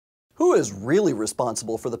Who is really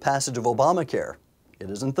responsible for the passage of Obamacare? It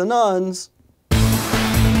isn't the nuns.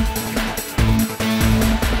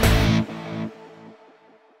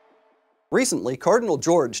 Recently, Cardinal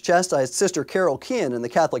George chastised Sister Carol Keehan in the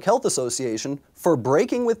Catholic Health Association for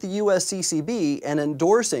breaking with the USCCB and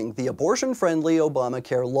endorsing the abortion-friendly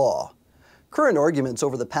Obamacare law. Current arguments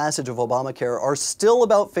over the passage of Obamacare are still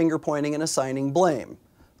about finger-pointing and assigning blame.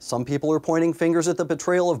 Some people are pointing fingers at the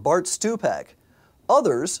betrayal of Bart Stupak.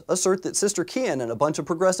 Others assert that Sister Keehan and a bunch of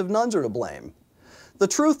progressive nuns are to blame. The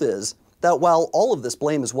truth is that while all of this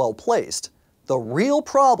blame is well placed, the real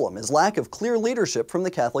problem is lack of clear leadership from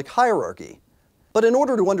the Catholic hierarchy. But in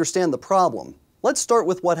order to understand the problem, let's start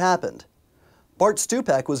with what happened. Bart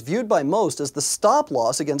Stupak was viewed by most as the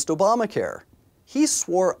stop-loss against Obamacare. He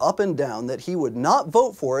swore up and down that he would not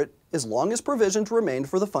vote for it as long as provisions remained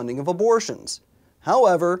for the funding of abortions.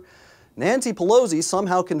 However, Nancy Pelosi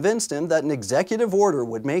somehow convinced him that an executive order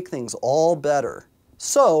would make things all better.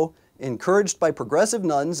 So, encouraged by progressive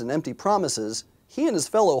nuns and empty promises, he and his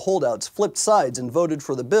fellow holdouts flipped sides and voted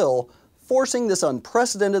for the bill, forcing this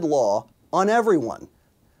unprecedented law on everyone.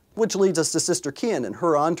 Which leads us to Sister Keehan and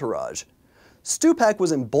her entourage. Stupak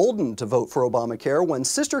was emboldened to vote for Obamacare when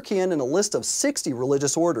Sister Keehan and a list of 60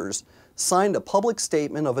 religious orders signed a public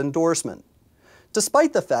statement of endorsement.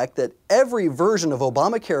 Despite the fact that every version of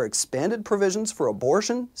Obamacare expanded provisions for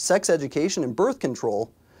abortion, sex education, and birth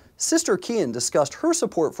control, Sister Keehan discussed her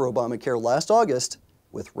support for Obamacare last August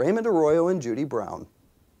with Raymond Arroyo and Judy Brown.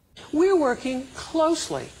 We're working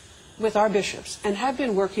closely with our bishops and have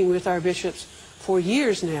been working with our bishops for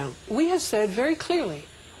years now. We have said very clearly,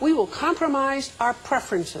 we will compromise our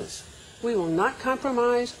preferences. We will not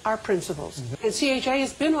compromise our principles. And CHA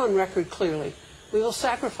has been on record clearly. We will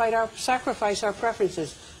sacrifice our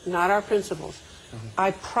preferences, not our principles.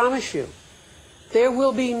 I promise you, there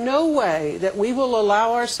will be no way that we will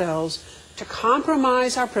allow ourselves to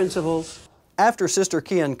compromise our principles. After Sister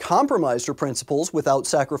Keehan compromised her principles without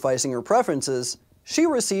sacrificing her preferences, she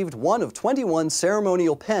received one of 21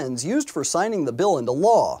 ceremonial pens used for signing the bill into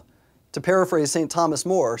law. To paraphrase St. Thomas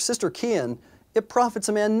More, Sister Keehan, "It profits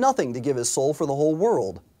a man nothing to give his soul for the whole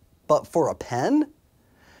world. But for a pen?"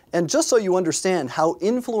 And just so you understand how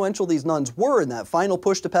influential these nuns were in that final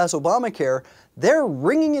push to pass Obamacare, their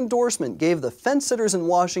ringing endorsement gave the fence-sitters in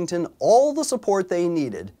Washington all the support they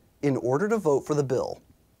needed in order to vote for the bill.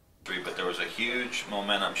 But there was a huge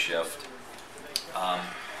momentum shift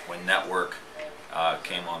when Network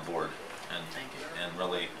came on board, and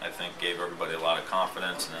really, I think, gave everybody a lot of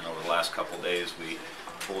confidence. And then over the last couple of days, we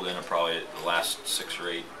pulled in probably the last 6 or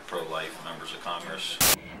 8 pro-life members of Congress.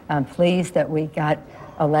 I'm pleased that we got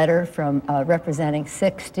a letter from representing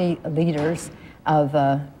 60 leaders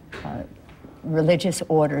of religious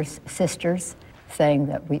orders, sisters, saying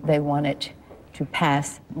that they wanted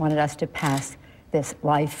us to pass this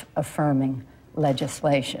life-affirming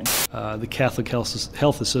legislation. The Catholic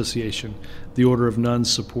Health Association, the Order of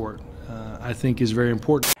Nuns support, I think is very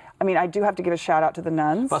important. I mean, I do have to give a shout out to the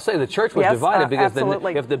nuns. I'll say the church was divided because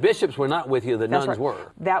if the bishops were not with you, the nuns were.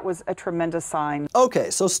 That was a tremendous sign.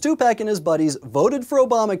 Okay, so Stupak and his buddies voted for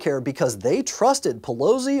Obamacare because they trusted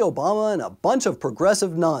Pelosi, Obama, and a bunch of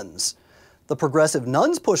progressive nuns. The progressive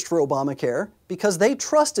nuns pushed for Obamacare because they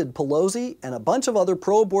trusted Pelosi and a bunch of other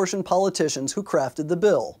pro-abortion politicians who crafted the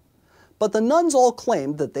bill. But the nuns all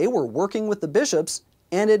claimed that they were working with the bishops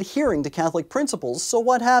and adhering to Catholic principles, so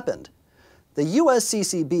what happened? The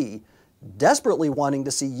USCCB, desperately wanting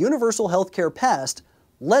to see universal health care passed,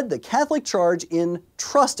 led the Catholic charge in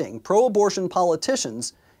trusting pro-abortion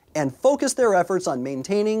politicians and focused their efforts on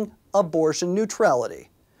maintaining abortion neutrality.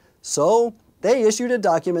 So they issued a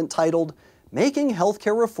document titled, "Making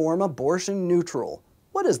Healthcare Reform Abortion Neutral.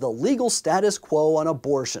 What is the legal status quo on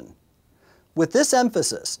abortion?" With this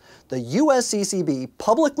emphasis, the USCCB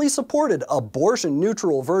publicly supported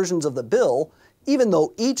abortion-neutral versions of the bill, even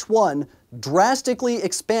though each one drastically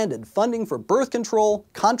expanded funding for birth control,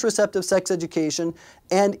 contraceptive sex education,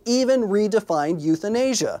 and even redefined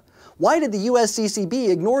euthanasia. Why did the USCCB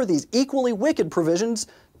ignore these equally wicked provisions,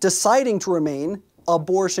 deciding to remain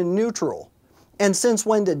abortion-neutral? And since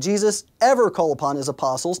when did Jesus ever call upon his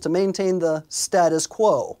apostles to maintain the status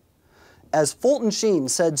quo? As Fulton Sheen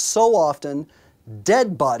said so often,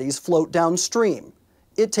 dead bodies float downstream.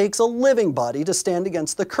 It takes a living body to stand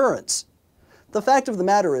against the currents. The fact of the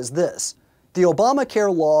matter is this: the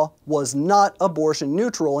Obamacare law was not abortion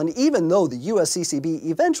neutral, and even though the USCCB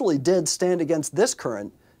eventually did stand against this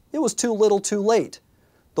current, it was too little too late.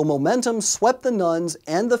 The momentum swept the nuns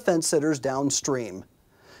and the fence-sitters downstream.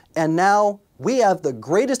 And now, we have the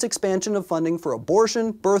greatest expansion of funding for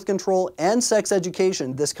abortion, birth control, and sex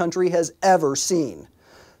education this country has ever seen.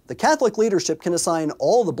 The Catholic leadership can assign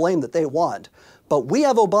all the blame that they want, but we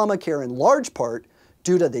have Obamacare in large part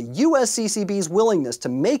due to the USCCB's willingness to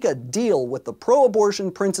make a deal with the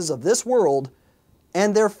pro-abortion princes of this world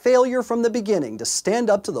and their failure from the beginning to stand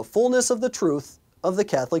up to the fullness of the truth of the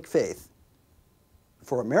Catholic faith.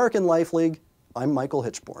 For American Life League, I'm Michael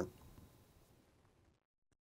Hitchborn.